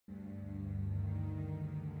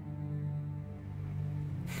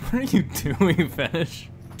What are you doing, Finnish?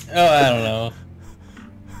 Oh, I don't know.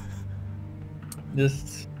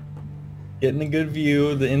 Just getting a good view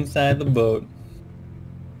of the inside of the boat.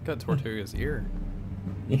 Got Tortuga's ear.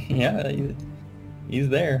 Yeah, he's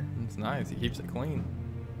there. It's nice. He keeps it clean.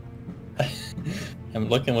 I'm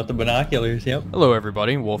looking with the binoculars, yep. Hello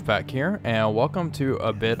everybody, Wolfpack here, and welcome to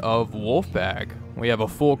a bit of Wolfpack. We have a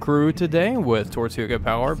full crew today with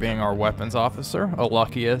Tortugapower being our weapons officer,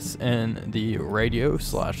 Alokius in the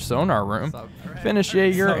radio/sonar room, Finnish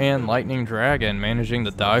Jager and LightningDragon managing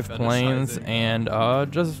the dive planes and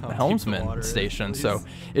just Helmsman station. So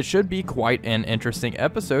it should be quite an interesting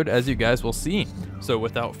episode, as you guys will see. So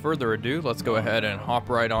without further ado, let's go ahead and hop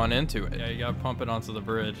right on into it. Yeah, you gotta pump it onto the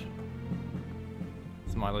bridge.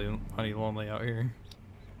 It's mighty lonely out here.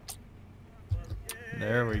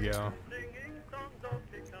 There we go.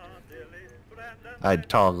 I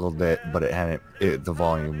toggled it, but it hadn't. The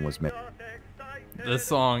volume was mixed. This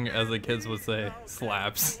song, as the kids would say,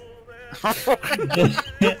 slaps. Is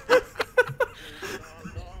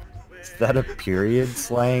that a period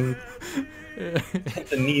slang?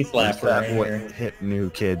 It's a knee Is slapper that right what here. hip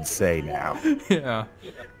new kids say now? Yeah.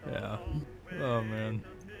 Oh man.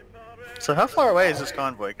 So how far away is this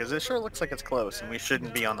convoy? Because it sure looks like it's close, and we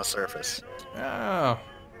shouldn't be on the surface. Oh,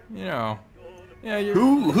 you know. Yeah,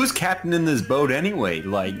 Who's captaining this boat anyway,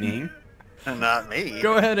 Lightning? Not me.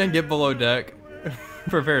 Go ahead and get below deck.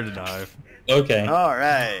 Prepare to dive. Okay. All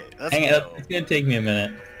right. Let's Hang go. on, it's gonna take me a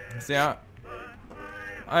minute. See, I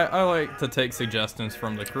like to take suggestions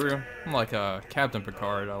from the crew. I'm like Captain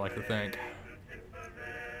Picard, I like to think.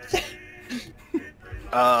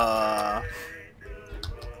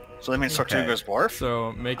 So that means Tortuga's Wharf?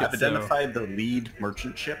 So make it I've identified the lead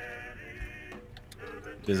merchant ship.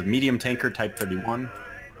 There's a medium tanker type 31.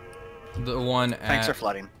 the one Tanks are at...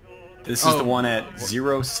 flooding. This is the one at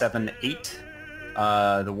 078.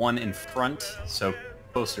 The one in front, so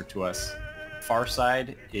closer to us. Far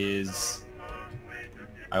side is...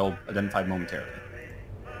 I will identify momentarily.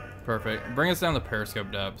 Perfect. Bring us down to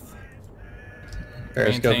periscope depth.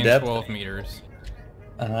 Periscope Maintain depth. 12 meters.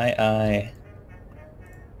 Aye, aye.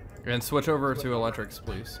 And switch over to electrics,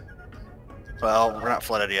 please. Well, we're not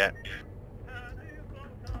flooded yet.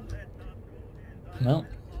 Well,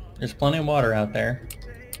 there's plenty of water out there.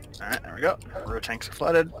 Alright, there we go. Row tanks are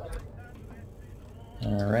flooded.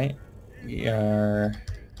 Alright. We are...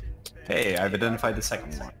 Hey, I've identified the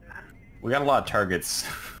second one. We got a lot of targets.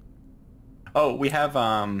 Oh, we have,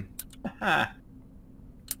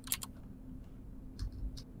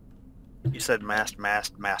 You said mast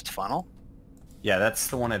funnel? yeah, that's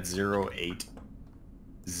the one at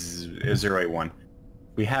 081.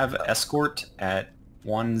 We have escort at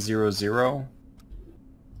 100.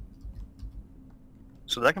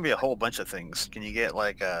 So that can be a whole bunch of things. Can you get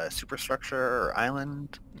like a superstructure or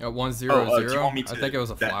island? At 100, do you want me to, I think it was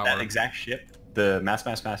a flower. That exact ship, the mass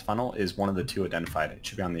funnel, is one of the two identified. It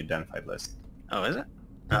should be on the identified list. Oh, is it?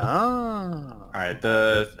 Oh. Alright,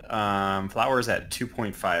 the flower is at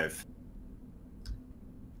 2.5.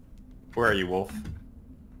 Where are you, Wolf?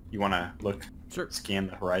 You want to look, Sure. scan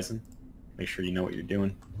the horizon? Make sure you know what you're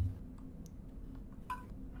doing.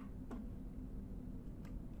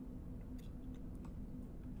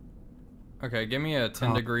 Okay, give me a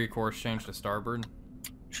 10-degree course change to starboard.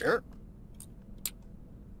 Sure.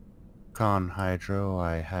 Con Hydro,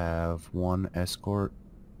 I have one escort,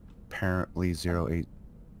 apparently 08.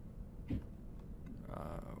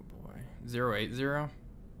 Oh boy. 080?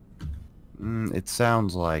 It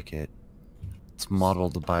sounds like it. It's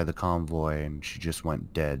modeled by the convoy, and she just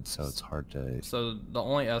went dead, so it's hard to... So the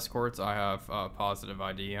only escorts I have positive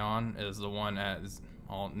ID on is the one at...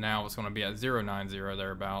 Well, now it's going to be at 090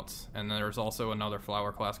 thereabouts. And then there's also another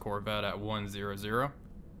Flower class Corvette at 100.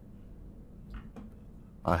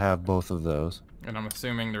 I have both of those. And I'm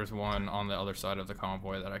assuming there's one on the other side of the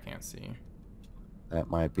convoy that I can't see. That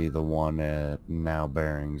might be the one at now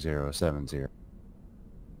bearing 070.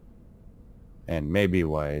 And maybe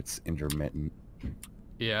why it's intermittent.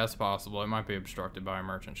 Yeah, it's possible. It might be obstructed by a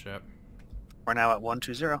merchant ship. We're now at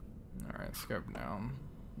 120. Alright, scope down.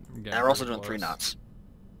 And we're also doing 3 knots.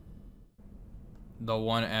 The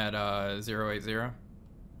one at 080?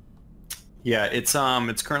 Yeah, it's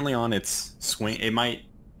currently on its swing. It might,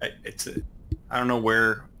 I don't know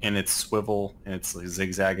where in its swivel and its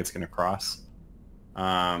zigzag it's going to cross.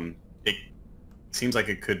 It seems like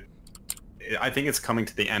it could. I think it's coming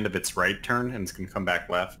to the end of its right turn and it's going to come back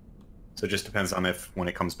left. So it just depends on if when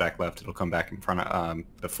it comes back left, it'll come back in front of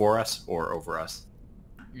before us or over us.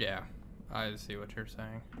 Yeah, I see what you're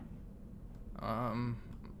saying. I'm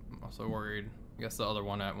also worried. I guess the other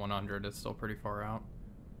one at 100 is still pretty far out.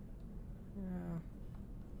 Yeah.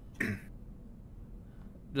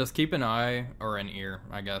 Just keep an eye, or an ear,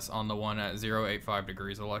 I guess, on the one at 085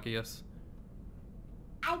 degrees, Alekius.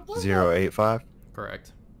 085.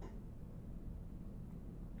 Correct.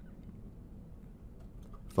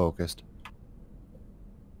 Focused.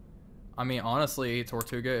 I mean, honestly,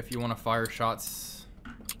 Tortuga, if you want to fire shots,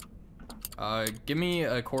 give me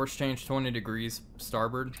a course change 20 degrees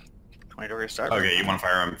starboard. 20 degrees starboard. Okay, you want to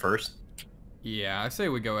fire him first? Yeah, I say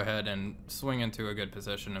we go ahead and swing into a good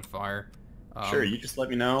position and fire. Sure, you just let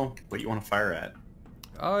me know what you want to fire at.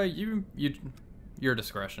 Your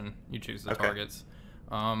discretion. You choose the Okay. targets.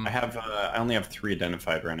 I only have 3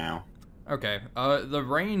 identified right now. Okay. The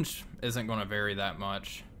range isn't going to vary that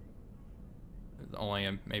much.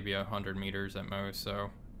 Only maybe 100 meters at most.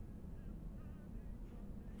 So.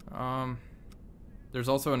 There's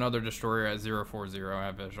also another destroyer at 040. I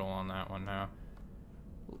have visual on that one now.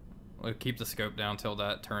 We'll keep the scope down till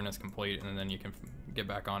that turn is complete, and then you can get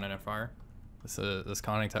back on it and fire. This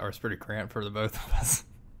conning tower is pretty cramped for the both of us.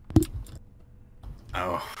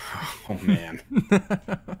 Oh man.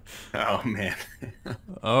 Oh man.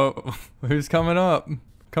 Oh, who's coming up?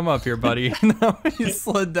 Come up here, buddy. No, he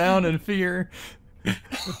slid down in fear.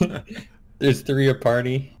 There's 3 a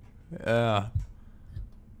party. Yeah.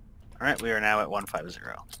 All right, we are now at 150.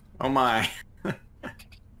 Oh my.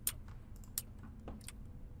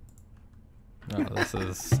 No,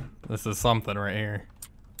 this is something right here.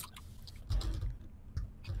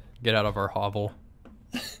 Get out of our hovel.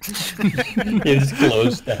 You just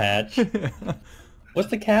closed the hatch. What's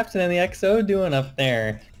the captain and the XO doing up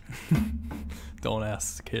there? Don't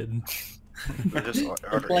ask, kid. We're just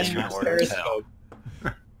They're playing with periscope.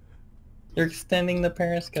 They're extending the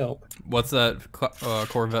periscope. What's that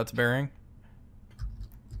Corvette's bearing?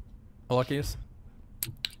 Luckiest?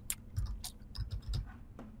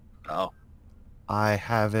 Oh, I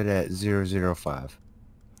have it at 005.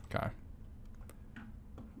 Okay.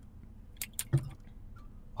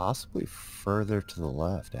 Possibly further to the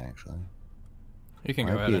left, actually. You can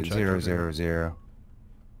go Might ahead be and at check. 000.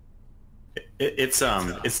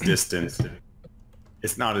 It's distant.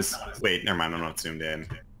 It's not as. Wait, never mind. I'm not zoomed in.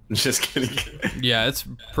 Just kidding. Yeah, it's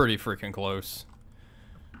pretty freaking close.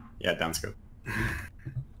 Yeah, downscope.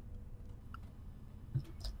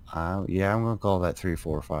 Yeah, I'm gonna call that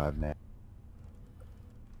 345 now.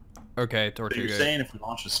 Okay, So you're Tortuga. saying if we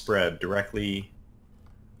launch a spread directly,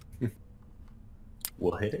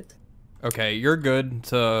 we'll hit it? Okay, you're good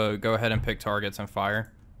to go ahead and pick targets and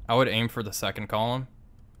fire. I would aim for the second column.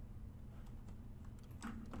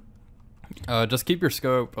 Just keep your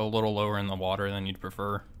scope a little lower in the water than you'd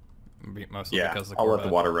prefer. Mostly Yeah, because of the I'll let the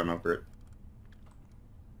Corvette. water run over it.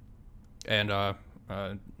 And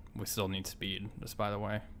we still need speed, just by the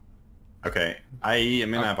way. Okay, I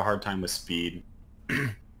am gonna have a hard time with speed.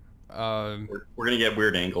 We're gonna get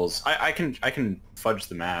weird angles. I can fudge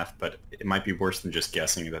the math, but it might be worse than just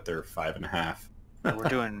guessing that they're 5.5. we're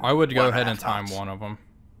doing. I would go 1.5 ahead and time knots. one of them.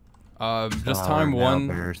 Just time Now one.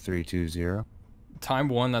 Bears 320. Time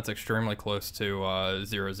one that's extremely close to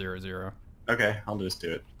 000. Okay, I'll just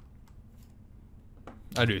do it.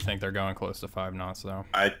 I do think they're going close to 5 knots though.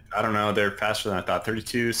 I don't know. They're faster than I thought.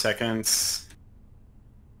 32 seconds.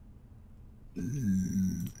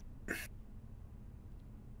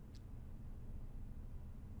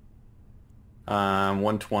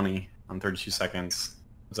 120 on 32 seconds.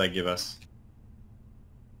 What does that give us?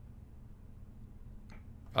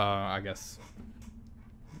 I guess.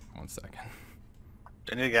 1 second.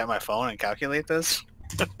 I need to get my phone and calculate this.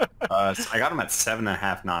 I got them at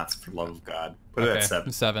 7.5 knots, for the love of God. Put it at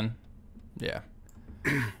 7. 7. Yeah.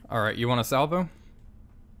 All right, you want a salvo?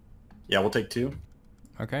 Yeah, we'll take 2.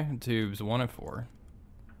 Okay, tubes 1 and 4.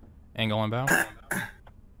 Angle and bow.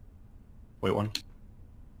 Wait, 1.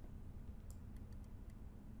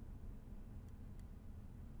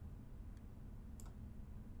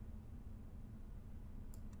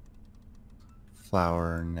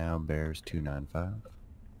 Flower now bears 295.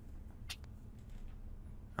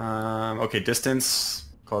 Okay, distance.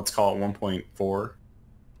 Let's call it 1.4.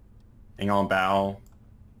 Angle and bow,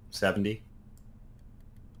 70.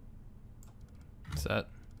 Set.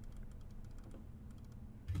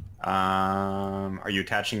 Are you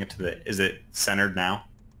attaching it to the? Is it centered now?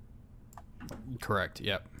 Correct,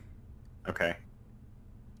 yep. Okay.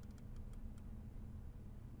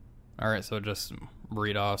 Alright, so just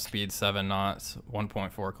read off speed 7 knots,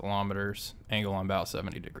 1.4 kilometers, angle on about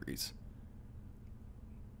 70 degrees.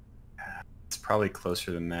 It's probably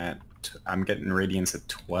closer than that. I'm getting radians at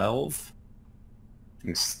 12.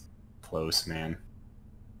 It's close, man.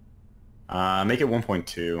 Make it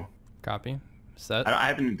 1.2. Copy. Set. I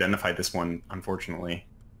haven't identified this one, unfortunately.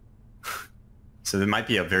 So there might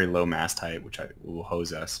be a very low mast height, which will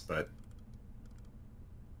hose us, but...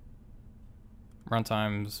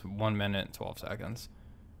 Runtime's 1 minute and 12 seconds.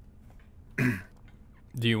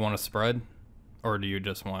 Do you want to spread? Or do you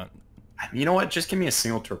just want... You know what? Just give me a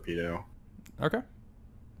single torpedo. Okay.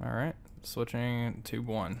 Alright. Switching tube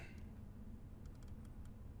 1.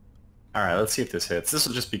 Alright, let's see if this hits. This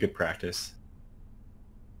will just be good practice.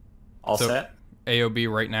 All So, set?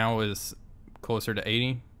 AOB right now is closer to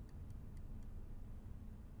 80.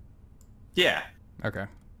 Yeah. Okay.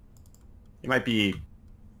 It might be...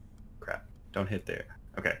 Crap. Don't hit there.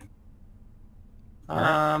 Okay.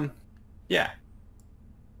 Alright. Yeah.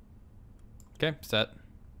 Okay, set.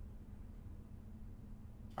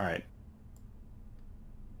 Alright.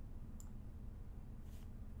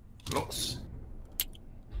 Close.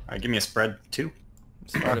 Alright, give me a spread 2.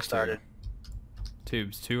 Spread of Started. 3.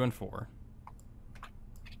 Tubes 2 and 4.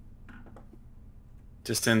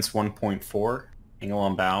 Distance 1.4. Angle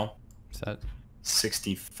on bow Set.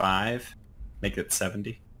 65. Make it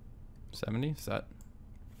 70. 70. Set.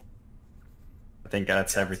 I think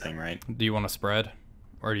that's everything, right? Do you want to spread?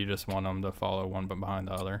 Or do you just want them to follow one but behind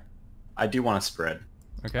the other? I do want to spread.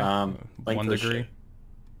 Okay. Length 1 of the degree. ship.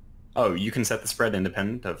 Oh, you can set the spread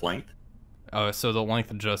independent of length? Oh, so the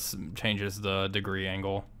length just changes the degree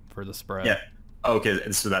angle for the spread. Yeah. Oh,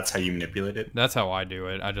 okay, so that's how you manipulate it? That's how I do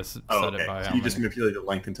it. I just set Okay. it by So how you just many. manipulate the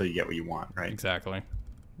length until you get what you want, right? Exactly.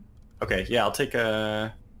 Okay, yeah, I'll take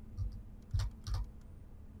a...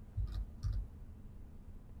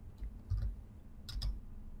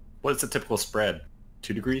 What is the typical spread?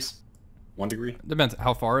 2 degrees? 1 degree? Depends.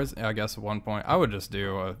 How far is? I guess 1 point. I would just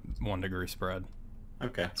do a 1 degree spread.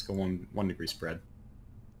 Okay, let's go 1 degree spread.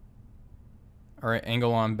 All right.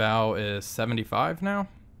 Angle on bow is 75 now.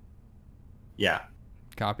 Yeah.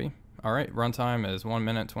 Copy. All right. Runtime is 1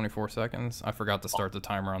 minute 24 seconds. I forgot to start the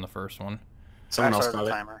timer on the first one. Someone I else started got the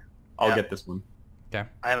it? timer. I'll Yeah. get this one. Okay.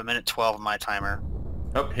 I have 1:12 on my timer.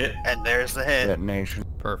 Oh, hit. And there's the hit. Detonation.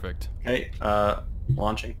 Perfect. Okay,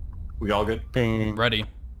 launching. We all good? Ping. Ready.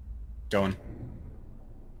 Going.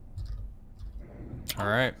 All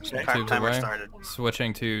right. Okay. Tubes Timer away. started.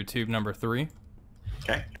 Switching to tube number 3.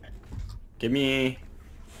 Okay. Give me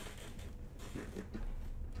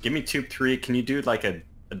tube 3. Can you do like a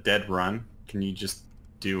dead run? Can you just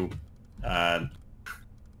do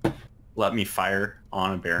let me fire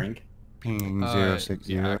on a bearing? Ping Yeah,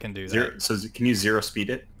 060. I can do that. Zero, so can you 0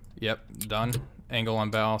 speed it? Yep. Done. Angle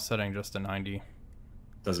on bow setting just to 90.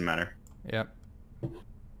 Doesn't matter. Yep. Do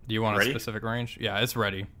you want Ready? a specific range? Yeah, it's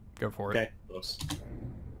ready. Go for it. Okay, close.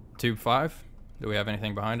 Tube 5. Do we have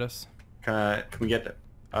anything behind us? Can we get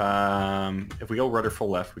if we go rudder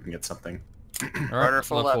full left, we can get something. All right. Rudder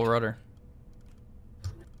full left full left. rudder.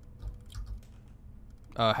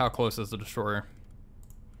 How close is the destroyer?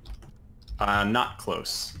 Not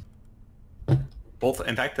close. Both,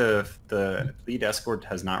 in fact, the lead escort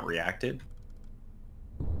has not reacted.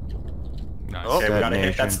 Nice. Oh. Okay, we got a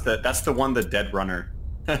hit. Detonation. That's the one, the dead runner.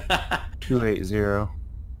 That 280.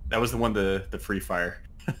 was the one, the free fire.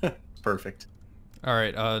 Perfect. All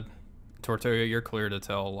right. Tortuga, you're clear to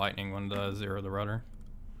tell Lightning when to zero the rudder.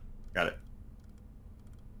 Got it.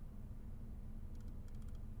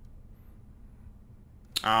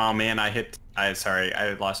 Oh man, sorry,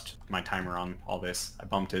 I lost my timer on all this. I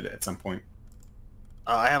bumped it at some point.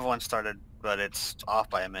 I have one started, but it's off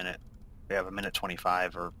by a minute. We have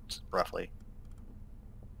 1:25 or roughly.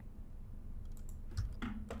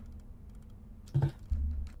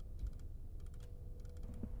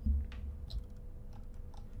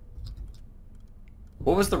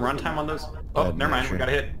 What was the runtime on those? Oh, Bad never mind. We measure. got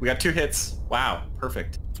a hit. We got 2 hits. Wow,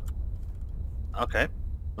 perfect. Okay.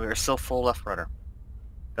 We are still full left rudder.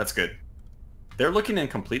 That's good. They're looking in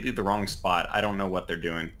completely the wrong spot. I don't know what they're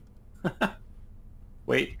doing.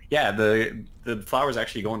 Wait, yeah, the flower's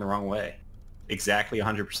actually going the wrong way. Exactly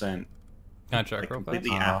 100%. Can I check Like real fast?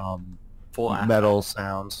 completely full Metal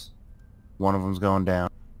sounds. One of them's going down.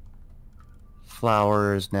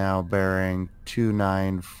 Flower is now bearing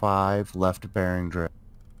 295, left bearing drift.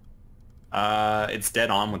 It's dead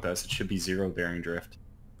on with us. It should be 0 bearing drift.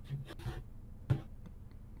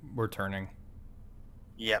 We're turning.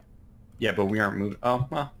 Yep. Yeah, but we aren't moving. Oh,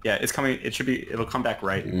 well, yeah, it's coming. It'll come back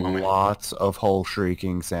right in a moment. Lots of hull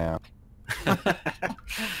shrieking sound.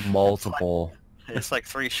 Multiple. It's like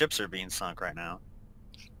 3 ships are being sunk right now.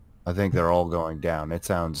 I think they're all going down. It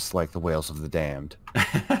sounds like the whales of the damned.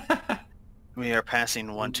 We are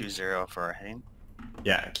passing 120 for our heading.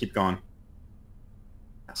 Yeah, keep going.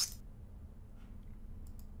 Mask.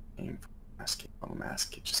 Aim for mask. Oh,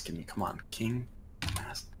 mask. Just give me, come on, king.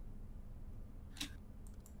 Mask.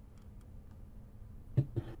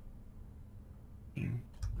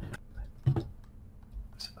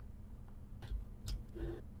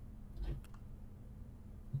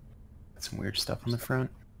 weird stuff on the front.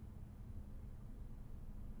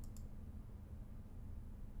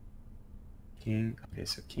 King. Okay,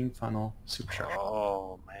 so king funnel, superstructure.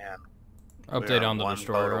 Oh man. Update are on the one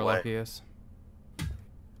destroyer, boat away. luckiest.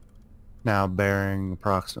 Now bearing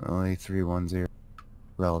approximately 310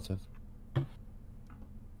 relative.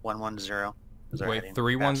 110. is our Wait, heading.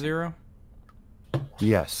 310?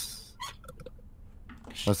 Yes.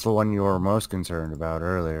 That's the one you were most concerned about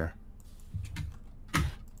earlier.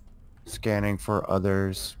 Scanning for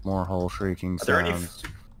others, more hull shrieking Are there any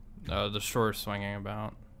sounds. Destroyer swinging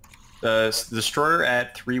about. The destroyer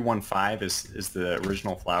at 315 is the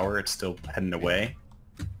original flower. It's still heading away.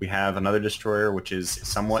 We have another destroyer which is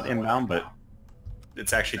somewhat inbound, but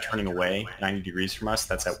it's actually turning away 90 degrees from us.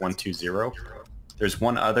 That's at 120. There's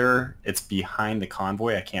one other. It's behind the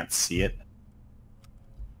convoy. I can't see it.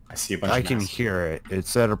 I see a bunch I of can masses. hear it.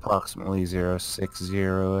 It's at approximately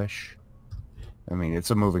 060-ish. I mean,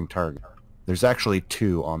 it's a moving target. There's actually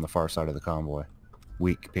 2 on the far side of the convoy.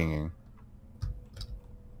 Weak pinging.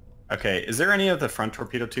 Okay, is there any of the front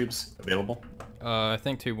torpedo tubes available? I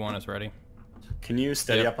think Tube 1 is ready. Can you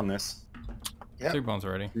steady Yep. up on this? Yep. Tube 1's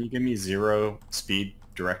ready. Can you give me 0 speed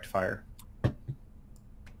direct fire?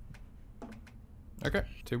 Okay,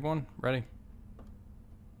 Tube 1, ready.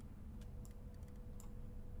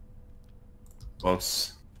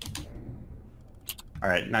 Close.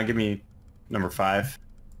 Alright, now give me number 5.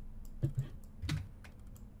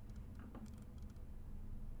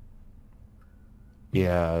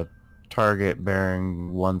 Yeah, target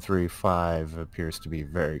bearing 135 appears to be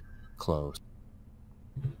very close.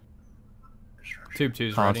 Tube 2's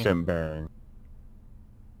ready. Constant bearing.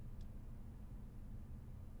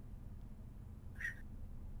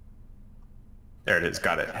 There it is,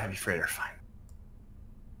 got it. Heavy freighter, fine.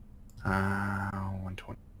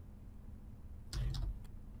 120.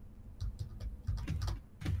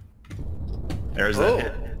 There's that Oh.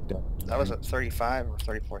 hit. That was at 35 or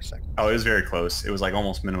 34 seconds. Oh, it was very close. It was like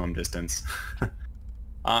almost minimum distance.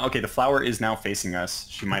 Okay, the flower is now facing us.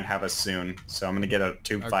 She might have us soon, so I'm gonna get a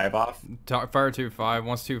tube 5 off. Fire Tube 5.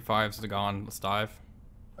 Once Tube 5's gone, let's dive.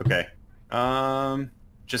 Okay.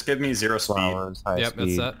 Just give me 0 speed Flowers, high Yep, speed.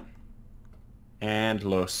 it's set. and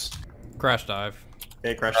los. Crash dive.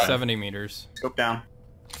 Okay, crash. 70 meters. Scope down.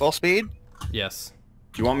 Full speed? Yes.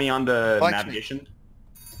 Do you want me on the Flex me. navigation?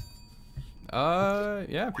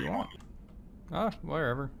 Yeah, if you want.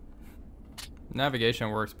 Wherever. Navigation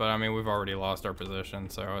works, but I mean, we've already lost our position,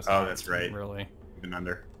 so it's Oh, not that's right. really. Even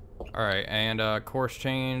under. Alright, and course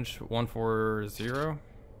change 140.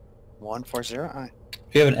 140? Alright. Do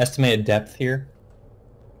you have an estimated depth here?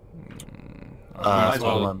 might as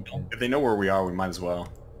well. Unlimited. If they know where we are, we might as well.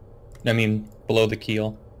 I mean, below the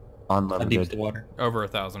keel. How deep is Unlimited. the water? Over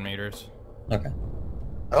 1,000 meters. Okay.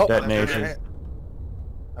 Oh, Detonation. that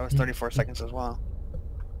was 34 seconds as well.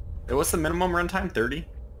 Hey, what's the minimum runtime? 30?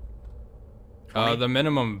 20? The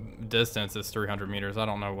minimum distance is 300 meters. I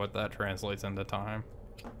don't know what that translates into time.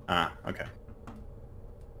 Okay.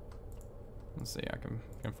 Let's see, I can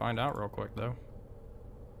find out real quick though.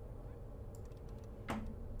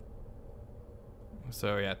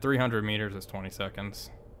 So yeah, 300 meters is 20 seconds.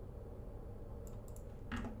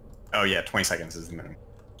 Oh yeah, 20 seconds is the minimum.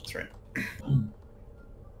 That's right.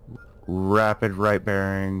 Rapid right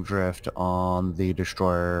bearing drift on the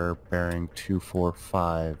destroyer bearing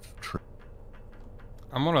 245.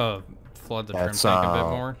 I'm gonna flood the trim That's, tank a bit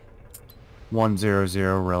more.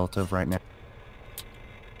 100 relative right now.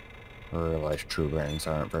 I realize true bearings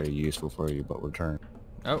aren't very useful for you, but return.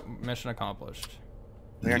 Oh, mission accomplished.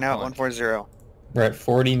 We are now at 140. We're at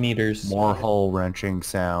 40 meters. More hull wrenching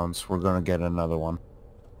sounds. We're gonna get another one.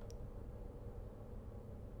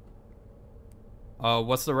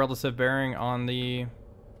 What's the relative bearing on the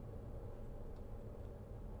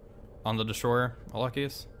destroyer,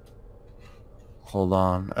 Alekius? Hold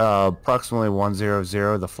on. Approximately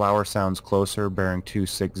 100. The flower sounds closer, bearing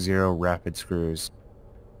 260. Rapid screws.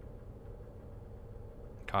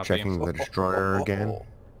 Copy. Checking the destroyer again.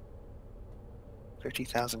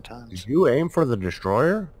 50,000 tons. Did you aim for the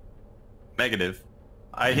destroyer? Negative.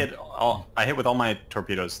 I hit with all my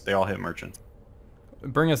torpedoes. They all hit merchants.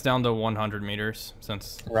 Bring us down to 100 meters,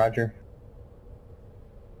 since Roger.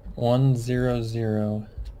 100.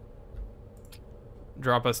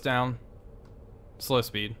 drop us down. Slow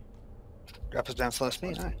speed. Drop us down slow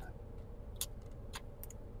speed. Alright.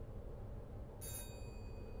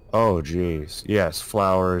 Oh, jeez. Yes,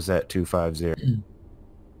 flower is at 250.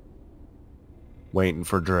 Waiting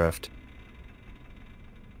for drift.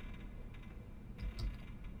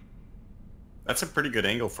 That's a pretty good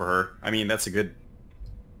angle for her. I mean, that's a good...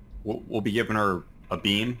 We'll be giving her a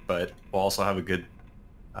beam, but we'll also have a good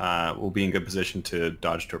we'll be in good position to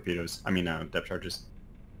dodge torpedoes. I mean, depth charges.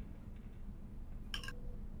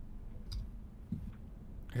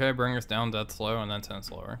 Okay, bring us down dead slow and then 10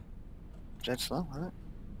 slower. Jet slow, alright.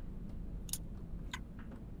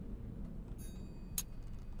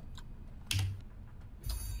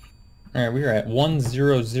 Alright, we are at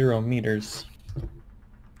 100 meters.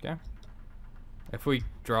 Okay. If we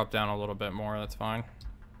drop down a little bit more, that's fine.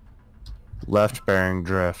 Left bearing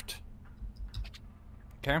drift.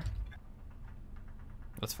 Okay.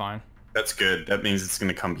 That's fine. That's good. That means it's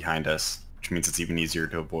going to come behind us, which means it's even easier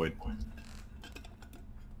to avoid.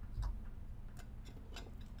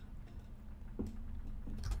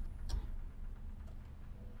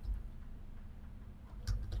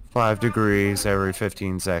 Five degrees every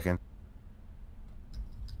 15 seconds.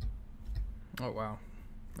 Oh, wow.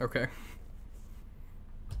 Okay.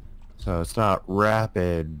 So it's not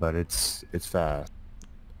rapid, but it's fast.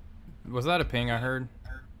 Was that a ping I heard?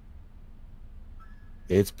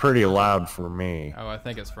 It's pretty loud for me. Oh, I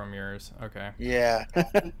think it's from yours. Okay. Yeah.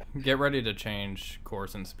 Get ready to change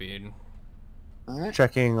course and speed. Alright.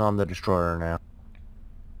 Checking on the destroyer now.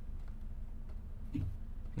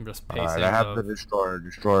 I'm just pacing. Alright, I have the destroyer.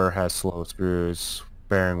 Destroyer has slow screws.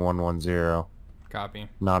 Bearing 110. Copy.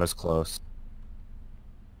 Not as close.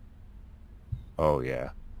 Oh yeah.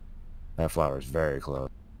 That flower's very close.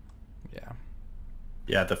 Yeah.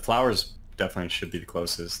 Yeah, the flowers definitely should be the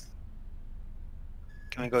closest.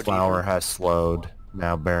 Can we go Flower deeper? has slowed.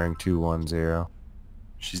 Now bearing 210.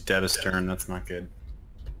 She's dead astern. That's not good.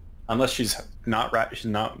 Unless she's not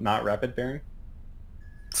rapid bearing.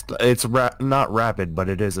 It's not rapid, but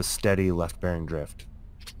it is a steady left bearing drift.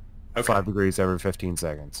 Okay. 5 degrees every 15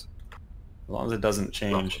 seconds. As long as it doesn't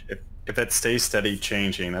change. If it stays steady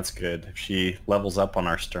changing, that's good. If she levels up on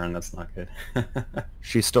our stern, that's not good.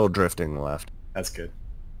 She's still drifting left. That's good.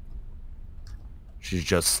 She's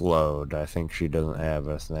just slowed. I think she doesn't have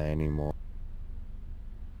us anymore.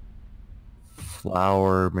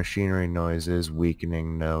 Flower machinery noises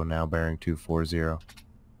weakening. No, now bearing 240.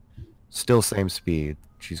 Still same speed.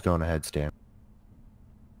 She's going ahead stand.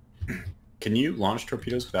 Can you launch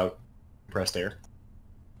torpedoes without compressed air?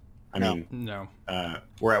 I No. mean, No.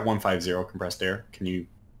 we're at 150 compressed air. Can you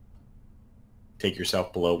take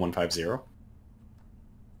yourself below 150?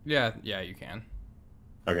 Yeah, you can.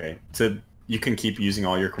 Okay, so you can keep using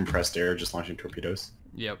all your compressed air, just launching torpedoes?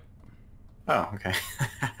 Yep. Oh, okay.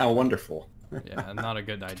 How wonderful. Yeah, not a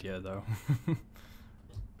good idea though.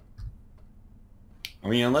 I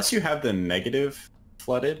mean, unless you have the negative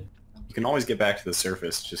flooded, you can always get back to the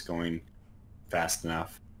surface just going fast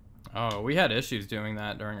enough. Oh, we had issues doing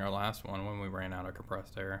that during our last one when we ran out of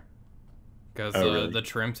compressed air. Because Oh, really? the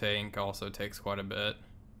trim tank also takes quite a bit.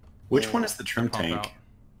 Which one is the trim Pump tank?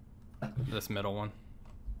 out. This middle one.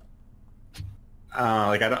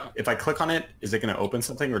 Like if I click on it, is it going to open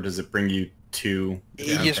something or does it bring you to?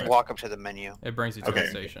 You just walk up to the menu. It brings you to Okay. the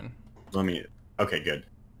station. Okay, good.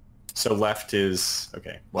 So left is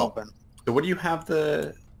okay. Well, Open. so what do you have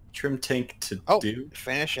the trim tank to Oh, do?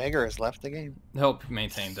 Finnish Jager has left the game. Help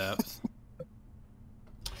maintain depth.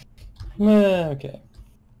 Okay.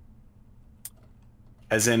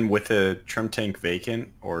 As in with the trim tank vacant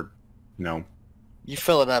or no? You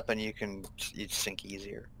fill it up and you sink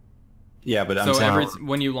easier. Yeah, but I'm So saying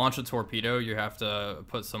when you launch a torpedo, you have to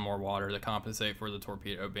put some more water to compensate for the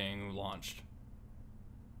torpedo being launched.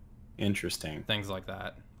 interesting. Things like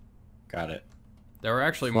that. Got it. They were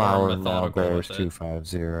actually more Flower now methodical bears with it.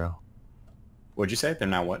 250. What'd you say? They're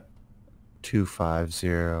now what? 250.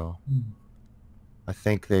 I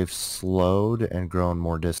think they've slowed and grown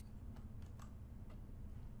more distant.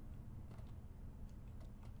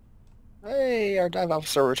 Hey, our dive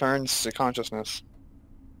officer returns to consciousness.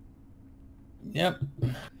 Yep.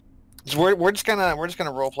 So we're just gonna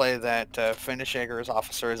roleplay that Finnish Jager's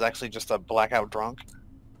officer is actually just a blackout drunk.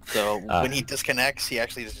 So when he disconnects, he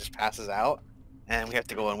actually just passes out, and we have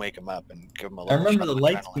to go and wake him up and give him a I little remember shot the of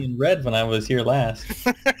lights adrenaline. being red when I was here last.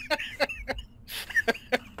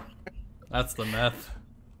 That's the meth.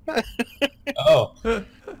 Oh.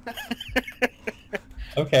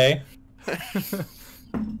 Okay.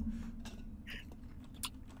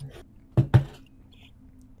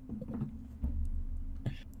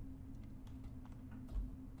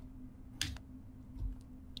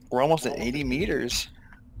 We're almost at 80 meters.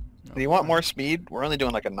 Do you want more speed? We're only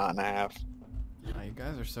doing like a knot and a half. Oh, you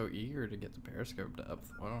guys are so eager to get the periscope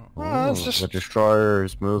depth. Wow. Well, it's Ooh, just- the destroyer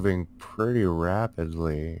is moving pretty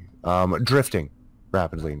rapidly. Drifting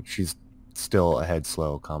rapidly. She's still ahead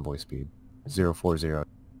slow convoy speed. 040.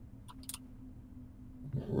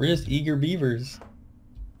 We're just eager beavers.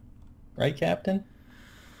 Right, Captain?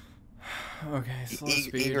 Okay, slow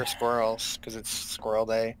speed. Eager squirrels, because it's squirrel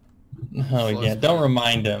day. Oh Slow yeah, speed. don't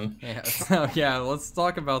remind him. Yeah, so, yeah, let's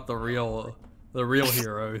talk about the real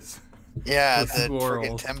heroes. Yeah, The the friggin'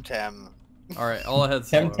 squirrels. Temtem. Alright, all ahead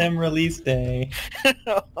slow. Temtem release day.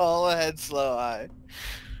 All ahead slow eye.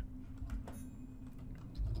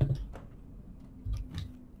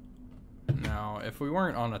 Now, if we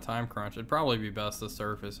weren't on a time crunch, it'd probably be best to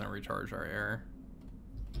surface and recharge our air.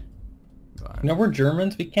 But, No, we're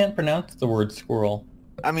Germans. We can't pronounce the word squirrel.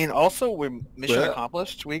 I mean, also, we mission Yeah.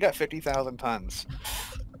 accomplished. We got 50,000 tons.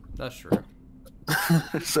 that's true.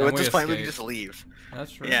 So And at we this point, we can escaped. just leave.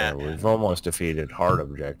 That's true. Yeah. We've almost defeated hard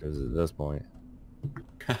objectives at this point.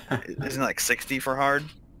 Isn't it like 60 for hard?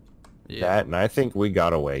 Yeah. That, and I think we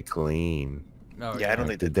got away clean. Oh, Yeah, I don't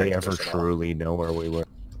Like, think did they detected ever us at all. truly know where we were?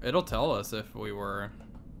 It'll tell us if we were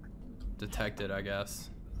detected, I guess.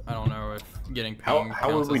 I don't know if getting pinged How would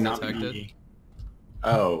counts we as not detected. be?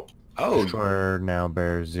 Oh. Oh. We're now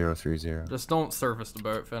bear 030. Just don't surface the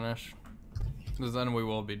boat, Finish. Because then we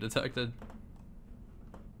will be detected.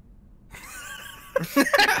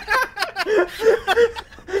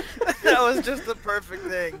 That was just the perfect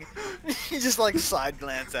thing. You just like side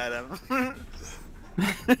glance at him.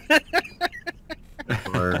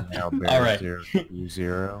 We're now bear All right.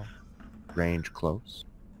 030. Range close.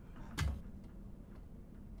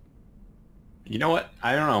 You know what?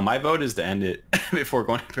 I don't know. My vote is to end it before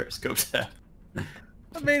going to Periscope set.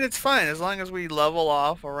 I mean, it's fine as long as we level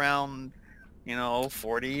off around,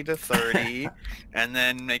 40 to 30, and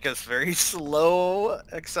then make us very slow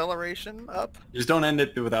acceleration up. Just don't end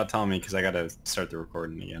it without telling me because I gotta start the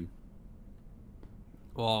recording again.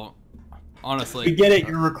 Well, honestly, We get it.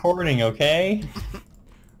 You're recording, okay?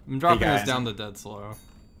 I'm dropping Hey, this guys. down to dead slow.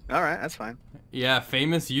 All right, that's fine. Yeah,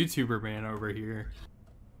 famous YouTuber man over here.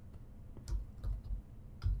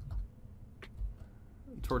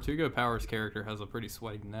 Tortugapower's character has a pretty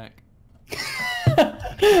sweaty neck.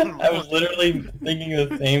 I was literally thinking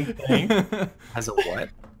the same thing. Has a what?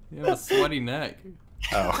 You have a sweaty neck.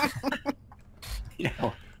 Oh.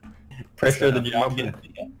 Pressure of the It's, job.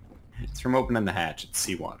 It's from opening the hatch. It's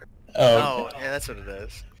seawater. Oh, Oh, yeah, that's what it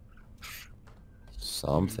is.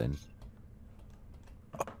 Something.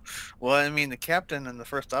 Well, I mean, the captain and the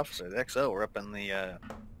first officer, the XO, were up in the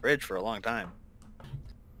bridge for a long time.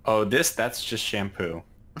 Oh, that's just shampoo.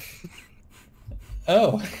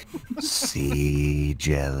 oh. Sea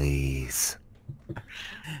jellies.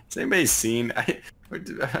 Has anybody seen...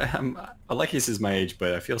 Alexius is my age,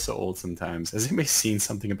 but I feel so old sometimes. Has anybody seen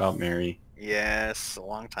something about Mary? Yes, a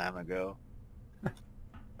long time ago.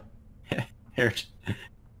 Hair...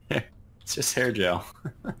 It's just hair gel.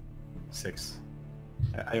 6.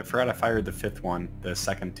 I forgot I fired the 5th one, the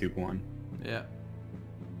second tube one. Yeah.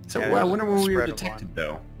 So Yeah, I wonder when we were spread of detected,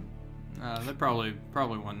 though. They probably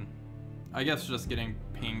won. I guess just getting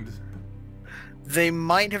pinged. They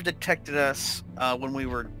might have detected us when we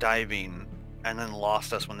were diving, and then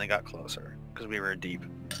lost us when they got closer, because we were deep.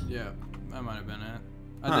 Yeah, that might have been it.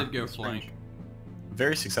 I Huh, did go that's strange. flank.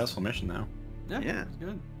 Very successful mission, though. Yeah, Yeah. it's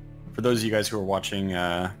good. For those of you guys who are watching,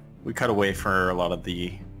 we cut away for a lot of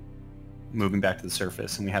the moving back to the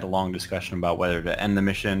surface, and we had a long discussion about whether to end the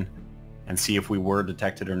mission and see if we were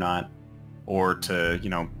detected or not, or to,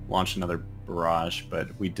 launch another barrage, but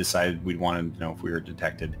we decided we wanted to know if we were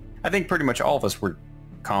detected. I think pretty much all of us were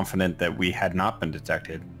confident that we had not been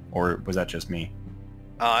detected, or was that just me?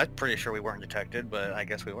 I'm pretty sure we weren't detected, but I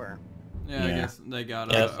guess we were. Yeah, I Yeah. guess they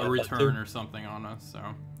got Yes, a I return too. or something on us, so.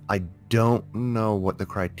 I don't know what the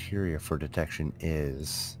criteria for detection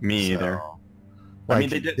is. Me either. Like, I mean,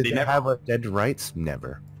 they did- they never- have a dead rights?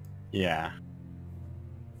 Never. Yeah.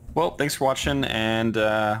 Well, thanks for watching, and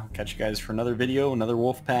catch you guys for another video, another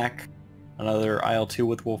Wolfpack, another IL2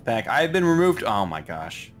 with Wolfpack. I've been removed. Oh my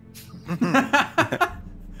gosh. All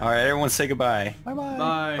right, everyone say goodbye. Bye-bye.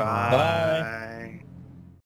 Bye. Bye.